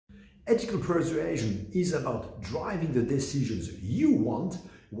Ethical persuasion is about driving the decisions you want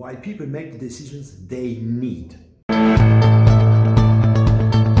while people make the decisions they need.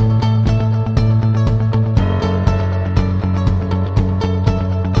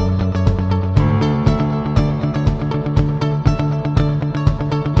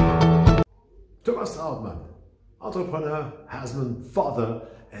 Trautmann, entrepreneur, husband, father,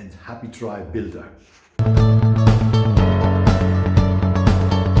 and happy tribe builder.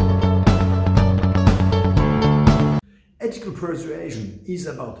 Ethical persuasion is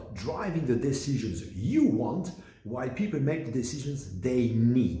about driving the decisions you want while people make the decisions they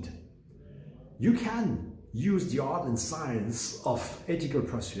need. You can use the art and science of ethical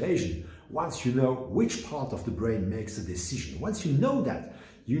persuasion once you know which part of the brain makes the decision. Once you know that,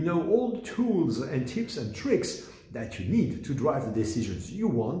 you know all the tools and tips and tricks that you need to drive the decisions you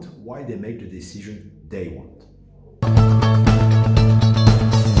want while they make the decision they want.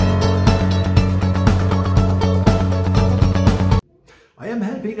 I am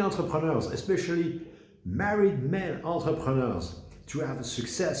helping entrepreneurs, especially married male entrepreneurs, to have a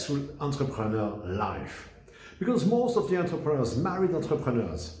successful entrepreneur life. Because most of the entrepreneurs, married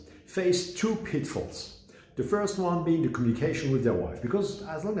entrepreneurs, face two pitfalls. The first one being the communication with their wife, because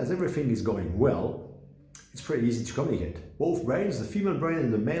as long as everything is going well, it's pretty easy to communicate. Both brains, the female brain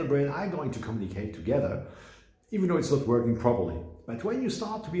and the male brain, are going to communicate together, even though it's not working properly. But when you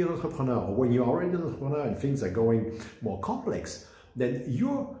start to be an entrepreneur, or when you're already an entrepreneur and things are going more complex, then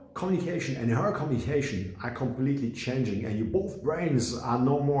your communication and her communication are completely changing, and your both brains are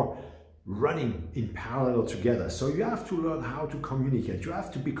no more running in parallel together. So you have to learn how to communicate. You have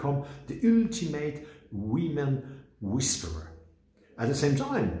to become the ultimate women whisperer. At the same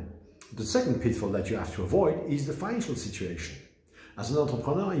time, the second pitfall that you have to avoid is the financial situation. As an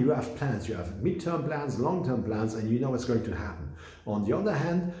entrepreneur, you have plans. You have midterm plans, long-term plans, and you know what's going to happen. On the other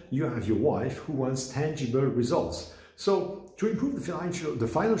hand, you have your wife who wants tangible results. So to improve the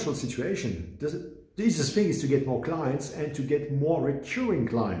financial situation, the easiest thing is to get more clients and to get more recurring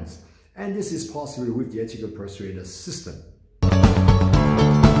clients. And this is possible with the Ethical Persuader system.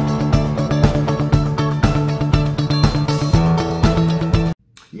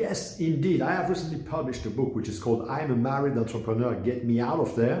 Yes, indeed. I have recently published a book which is called I'm a Married Entrepreneur, Get Me Out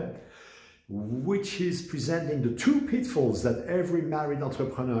of There, which is presenting the two pitfalls that every married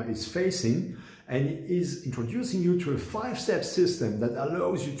entrepreneur is facing, and is introducing you to a 5-step system that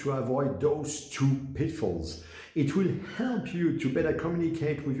allows you to avoid those two pitfalls. It will help you to better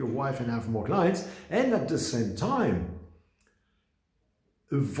communicate with your wife and have more clients, and at the same time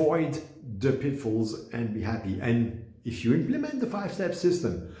avoid the pitfalls and be happy. And if you implement the 5-step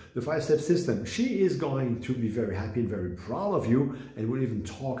system, she is going to be very happy and very proud of you, and will even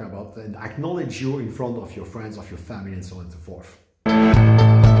talk about and acknowledge you in front of your friends, of your family, and so on and so forth.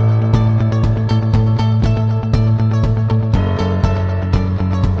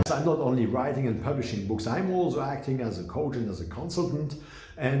 I'm not only writing and publishing books, I'm also acting as a coach and as a consultant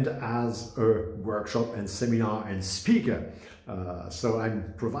and as a workshop and seminar and speaker. So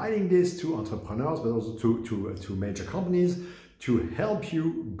I'm providing this to entrepreneurs, but also to major companies, to help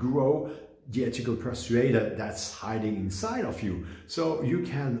you grow the ethical persuader that's hiding inside of you. So you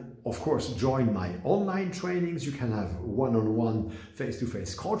can, of course, join my online trainings. You can have one-on-one,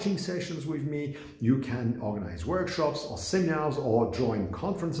 face-to-face coaching sessions with me. You can organize workshops or seminars or join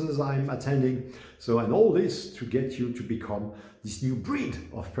conferences I'm attending. So, and all this to get you to become this new breed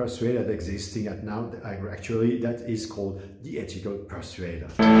of persuader that existing at now, actually, that is called the Ethical Persuader.